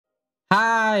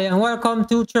Hi and welcome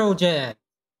to Trojan.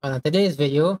 On today's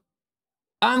video,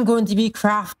 I'm going to be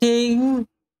crafting.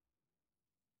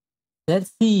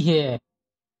 Let's see here.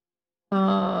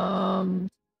 Um,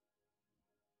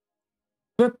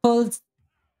 triple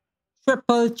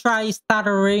triple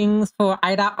tri-starter rings for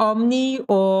either Omni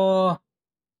or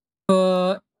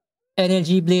for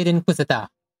Energy Blade Inquisitor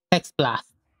Hex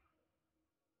Blast.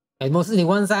 And mostly the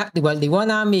ones that the one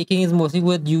I'm making is mostly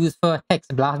would use for Hex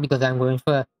Blast because I'm going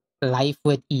for life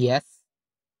with ES.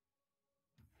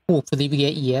 Hopefully we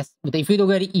get ES. But if we don't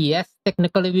get ES,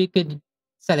 technically we could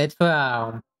sell it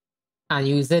for and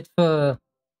use it for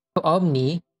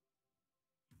Omni.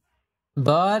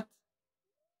 But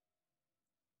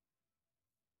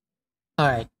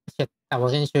alright, shit. I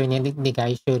wasn't showing you the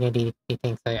guy showing you the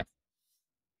thing, so yeah.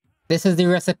 This is the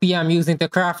recipe I'm using to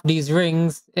craft these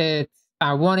rings. It's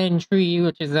a 1 in 3,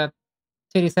 which is a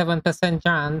 37%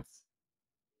 chance.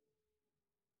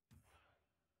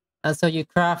 And so you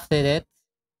crafted it.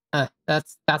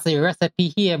 That's the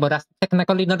recipe here, but that's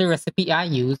technically not the recipe I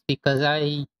used because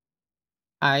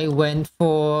I went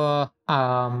for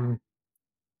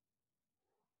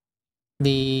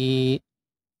the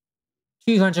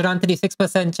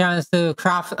 336% chance to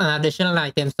craft an additional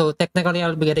item. So technically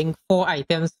I'll be getting 4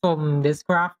 items from this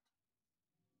craft.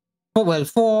 Oh, well,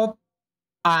 4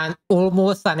 and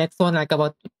almost the next one, like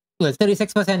about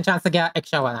 36% chance to get an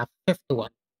extra one, a 5th one.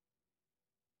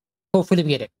 Hopefully we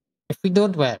get it. If we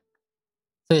don't, well.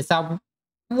 So it's a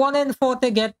 1 in 4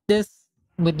 to get this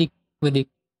with the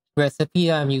recipe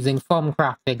I'm using from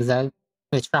PathOfExile,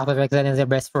 which PathOfExile is their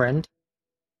best friend.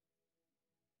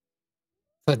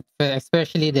 For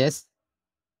especially this.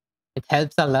 It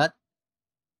helps a lot.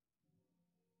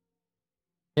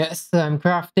 Yes, so I'm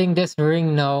crafting this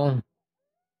ring now.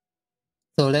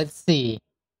 So let's see.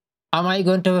 Am I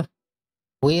going to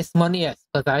waste money? Yes,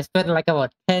 because I spent like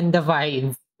about 10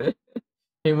 divines.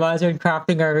 Imagine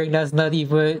crafting a ring that's not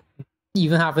even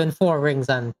having 4 rings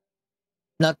and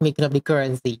not making up the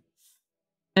currency.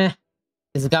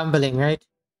 It's gambling, right?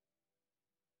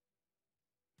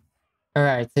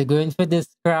 Alright, so going for this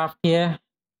craft here.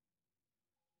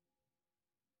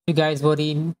 You guys want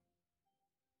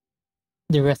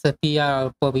the recipe?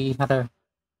 I'll probably have to...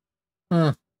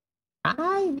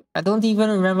 I don't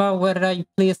even remember where I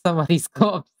placed some of these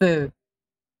corpses.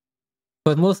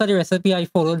 But most of the recipe I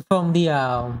followed from the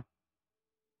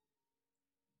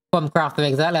from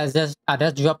PathOfExile. I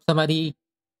just dropped some of the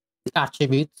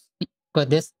attributes.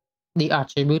 Because the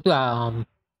attribute I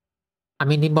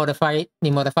mean the modified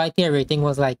tier rating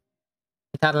was like,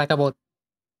 it had like about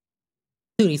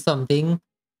 30 something,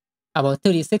 about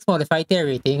 36 modified tier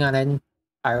rating, and then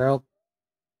I wrote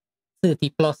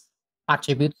 30 plus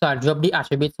attributes. So I dropped the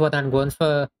attributes, but I'm going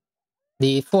for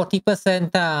the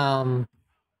 40%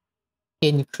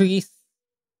 increase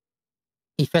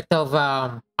effect of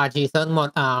adjacent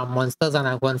monsters, and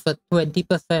I'm going for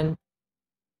 20%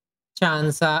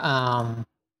 chance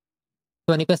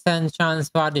 20% chance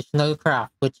for additional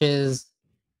craft, which is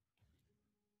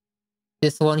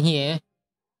this one here.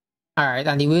 Alright,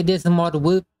 and the way this mod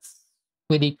works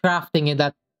with the crafting is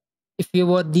that if you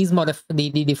want these the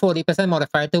 40%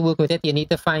 modifier to work with it, you need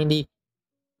to find the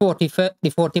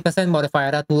 40%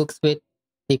 modifier that works with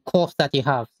the corpse that you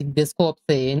have. See, this corpse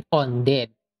saying undead.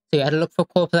 So you have to look for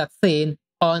corpse that's saying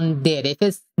undead. If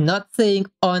it's not saying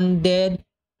undead,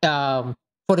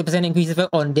 40% increase for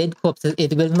undead corpses,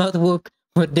 it will not work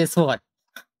with this one.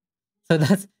 So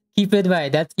that's, keep it in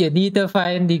mind. That's, you need to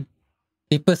find the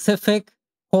specific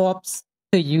corpse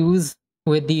to use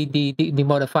with the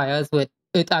modifiers. With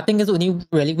it, I think it's only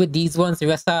really with these ones. The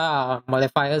rest are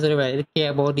modifiers that really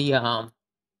care about the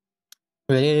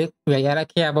really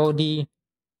care about the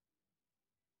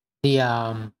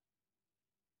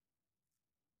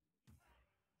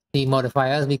the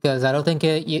modifiers, because I don't think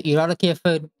you rather care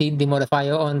for the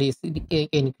modifier on this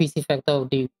increase effect of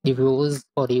the rows,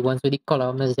 or the ones with the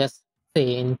column is just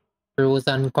saying rows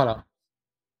and column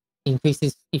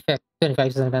increases effect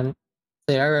 25%. And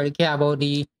so I really care about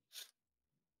the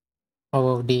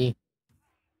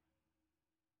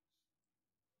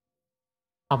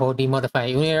modifier.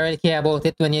 You only really care about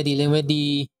it when you're dealing with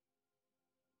the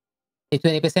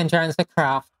 20% chance to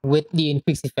craft with the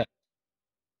increase effect.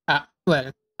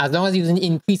 Well, as long as you're using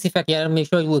increase effect, you gotta make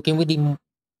sure you're working with the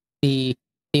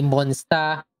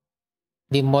monster,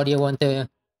 the mod you want to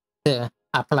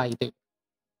apply to.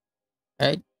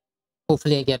 Right?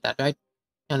 Hopefully I get that, right?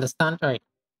 You understand? Alright.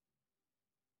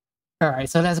 Alright,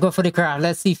 so let's go for the craft.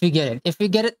 Let's see if we get it. If we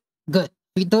get it, good.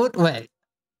 If we don't, well,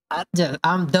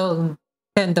 I'm down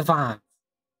 10 divines.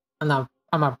 And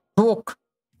I'm a broke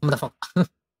motherfucker.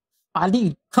 I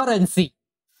need currency.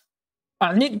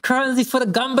 I need currency for the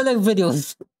gambling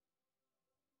videos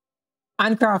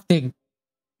and crafting.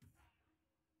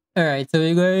 Alright, so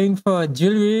we're going for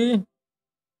jewelry,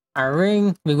 a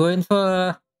ring. We're going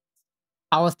for.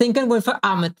 I was thinking going for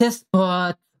amethyst,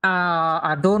 but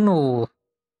I don't know.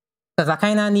 Because I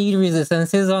kind of need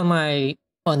resistances on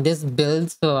this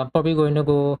build, so I'm probably going to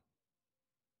go.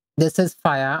 This is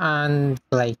fire and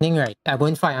lightning, right? I'm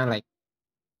going fire and lightning.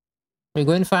 We're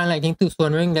going fire and lightning to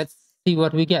Stone Ring. Let's see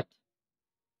what we get.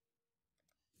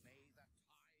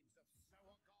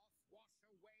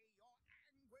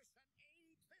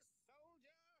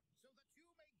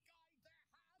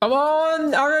 Come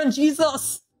on, Orange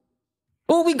Jesus!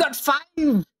 Oh, we got 5!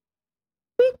 We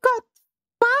got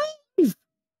 5!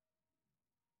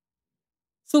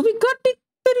 So we got the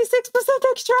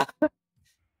 36% extra!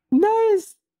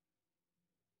 Nice!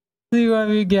 See what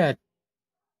we get.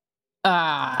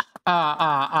 No.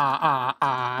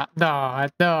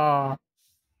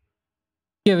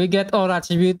 Here we get all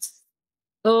attributes.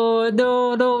 Oh,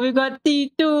 no, we got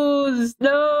T2s!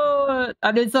 No!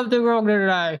 I did something wrong there,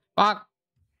 right? Fuck!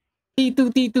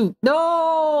 T2.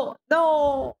 No!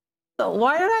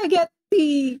 Why did I get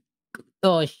T?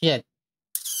 Oh, shit.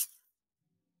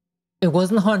 It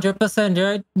wasn't 100%,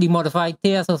 right? The modified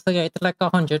T associated like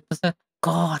 100%.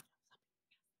 God.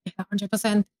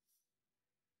 100%.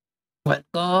 But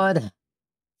God.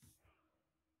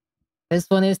 This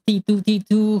one is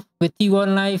T2 with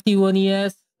T1 life, T1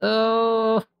 ES.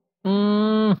 Oh.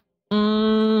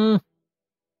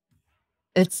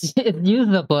 It's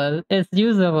usable. It's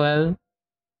usable.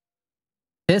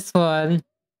 This one.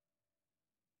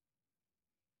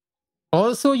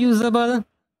 Also usable.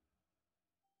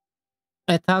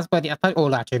 It has by the attack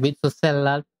all attributes, so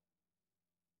sell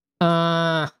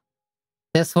that.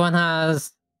 This one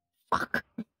has. Fuck.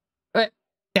 Wait,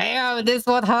 damn, this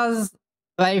one has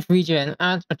life regen.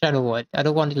 I don't want. I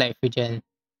don't want the life regen.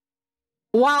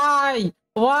 Why?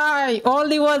 All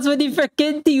the ones with the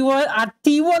freaking T1 at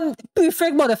T1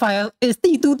 prefect modifier is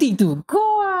T2. Go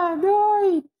on,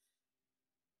 boy.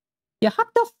 You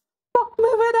have to fuck me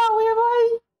with that way,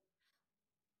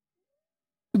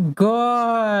 boy.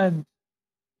 God.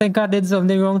 I think I did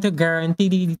something wrong to guarantee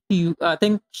the T. I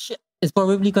think shit, it's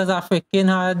probably because I freaking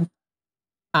had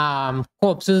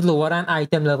corpses lower than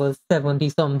item level 70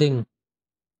 something.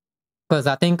 Because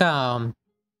I think the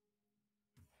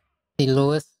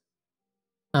lowest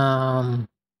on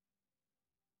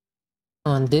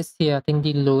this here, I think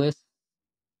the lowest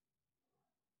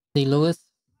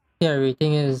tier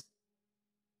rating is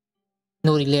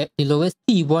no, the lowest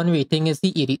T1 rating is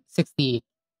the 68.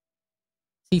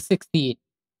 C68.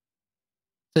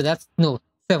 So that's no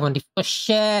 70. Oh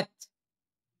shit.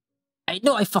 I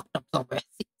know I fucked up somewhere.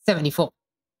 74.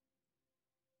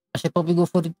 I should probably go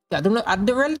for the. I don't know. I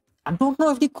don't know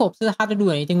if the corpses had to do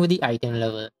anything with the item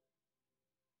level.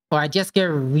 Or I just get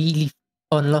really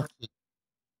unlucky.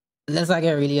 Unless I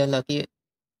get really unlucky.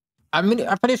 I mean,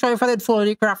 I'm pretty sure if I did follow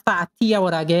the craft at T, I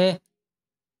would have get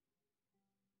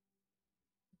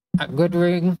a good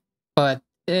ring. But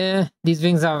these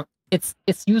rings are it's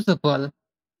usable. It's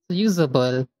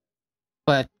usable.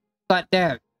 But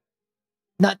damn.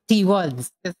 Not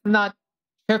T1s. It's not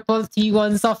triple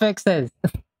T1 suffixes.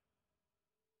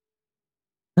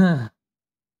 Alright,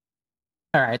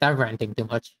 I'm ranting too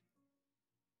much.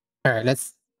 Alright,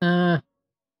 let's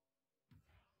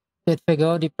figure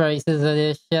out the prices of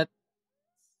this shit.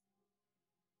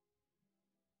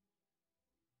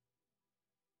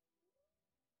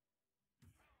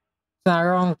 So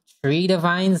around 3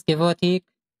 divines, give or take.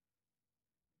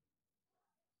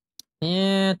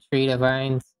 Yeah, 3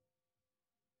 divines.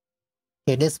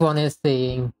 Okay, this one is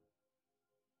saying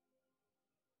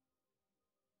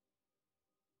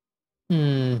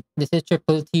this is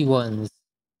triple T1s.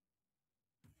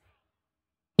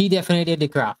 He definitely did the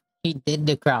craft. He did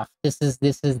the craft. This is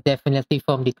definitely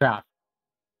from the craft.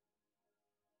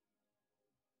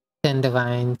 10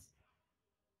 divines.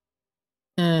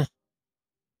 Are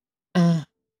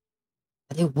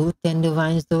they worth 10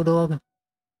 divines though, dog? This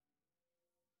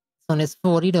one is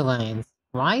 40 divines.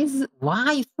 Why?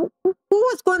 Who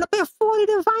is going to pay 40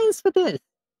 divines for this?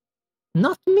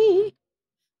 Not me.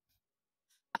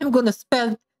 I'm going to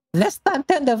spend less than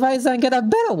 10 divines and get a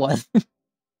better one.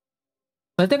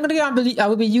 I think I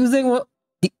will be using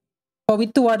probably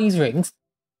 2 of these rings.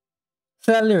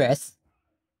 Sell the rest.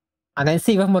 And then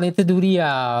save up money to do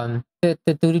the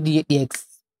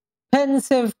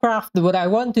expensive craft. What I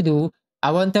want to do,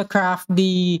 I want to craft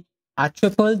the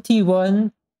triple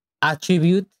T1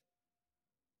 attribute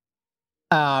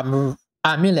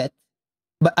amulet.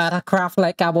 But I craft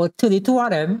like about 32 of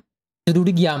them to do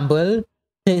the gamble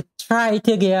try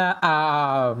to get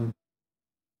a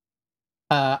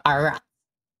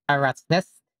rat's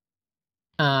nest.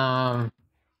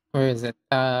 Where is it?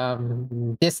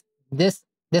 This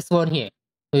this one here.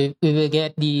 We will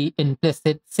get the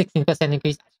implicit 16%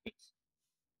 increase attributes.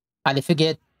 And if you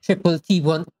get triple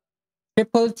T1s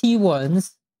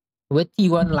with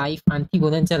T1 life and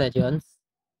T1 intelligence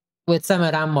with some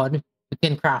other mod you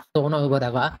can craft on or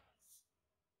whatever,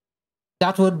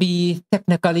 that would be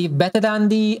technically better than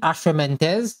the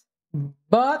Ashramentes,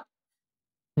 but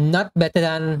not better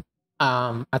than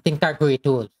I think our Great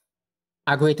Wolf.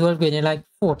 Our Great Wolf getting like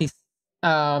 40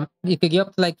 you could get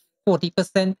up to like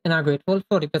 40% in our Great Wolf,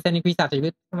 40% increase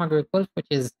attribute from our Great Wolf, which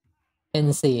is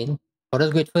insane.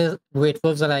 Other Great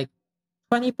Wolves are like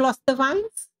 20 plus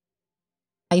divines,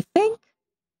 I think.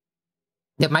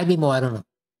 There might be more, I don't know.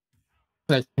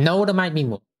 Well, no, there might be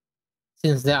more.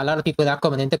 Since there are a lot of people that are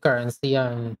coming into currency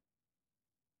and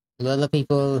a lot of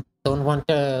people don't want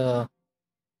to.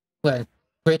 Well,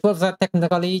 Great Wolves are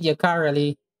technically, you can't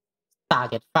really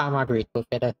target farmer Great Wolf.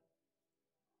 It's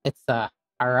a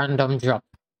random drop.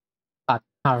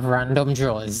 A random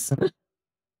draws.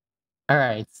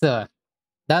 Alright, so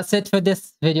that's it for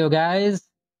this video, guys.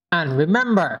 And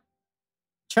remember,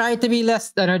 try to be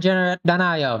less degenerate than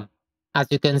I am. As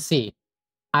you can see,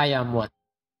 I am one.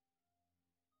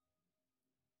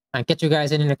 And catch you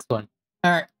guys in the next one.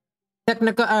 Alright.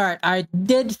 Alright, I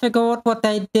did figure out what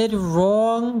I did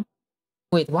wrong.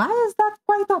 Wait, why is that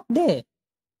quite up there?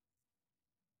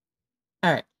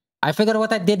 Alright. I figured out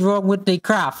what I did wrong with the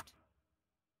craft.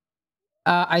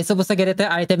 I supposed to get it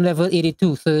at item level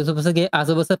 82. So I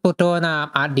supposed to put on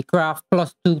at the craft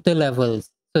 +2 to levels.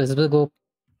 So it's supposed to go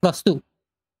 +2. So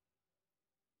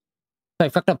I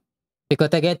fucked up. Because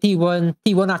I get T1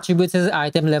 attributes as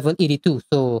item level 82.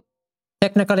 So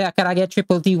technically I can get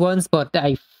triple T1s, but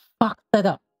I fucked it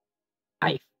up.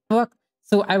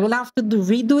 So I will have to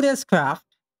redo this craft.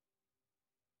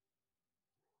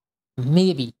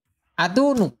 Maybe. I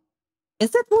don't know.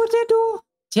 Is it worth it though?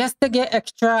 Just to get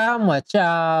extra, how much?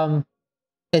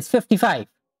 It's 55.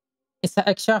 It's an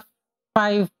extra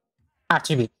 5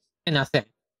 attributes in a sense.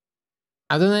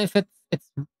 I don't know if it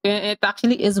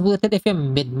actually is worth it if you're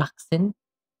mid-maxing.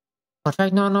 But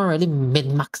right now I'm not really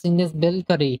mid-maxing this build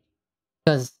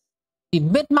because the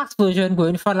mid-max version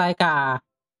going for like a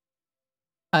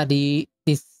ring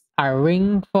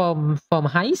from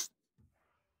Heist,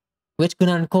 which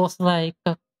gonna cost like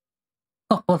a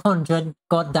couple hundred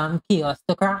goddamn chaos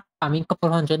to craft. I mean, couple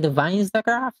hundred divines to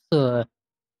craft. So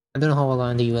I don't know how we're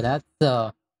gonna deal with that.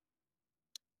 So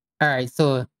alright,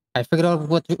 so I figured out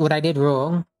what I did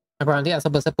wrong. Apparently, I was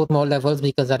supposed to put more levels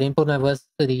because I didn't put levels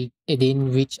so it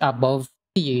didn't reach above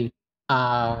the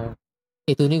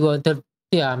it only go until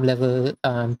level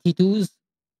T2s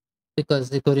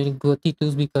because it couldn't go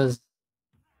T2s because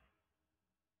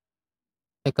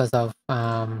of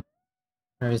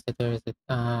where is it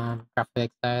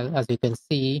PathOfExile, as you can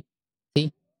see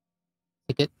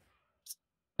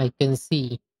I can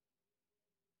see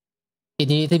it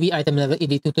needed to be item level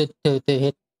 82 to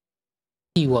hit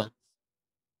T1.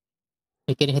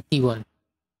 You can hit T1,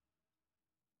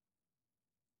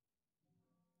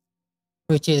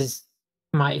 which is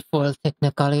my fault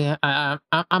technically. I'm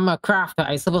a crafter.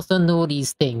 I'm supposed to know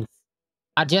these things.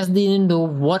 I just didn't know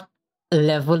what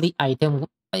level the item,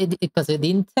 because it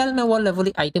didn't tell me what level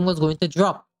the item was going to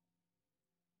drop.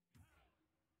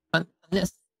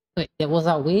 Unless, wait, there was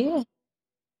a way?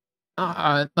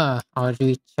 I'll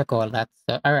recheck all that.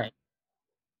 So, alright.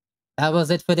 That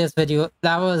was it for this video.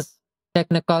 That was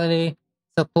technically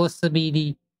supposed to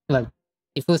be the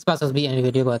first part was to be in the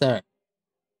video, but alright.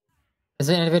 This is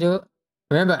the end of the video.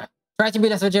 Remember, try to be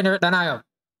less degenerate than I am.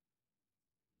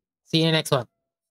 See you in the next one.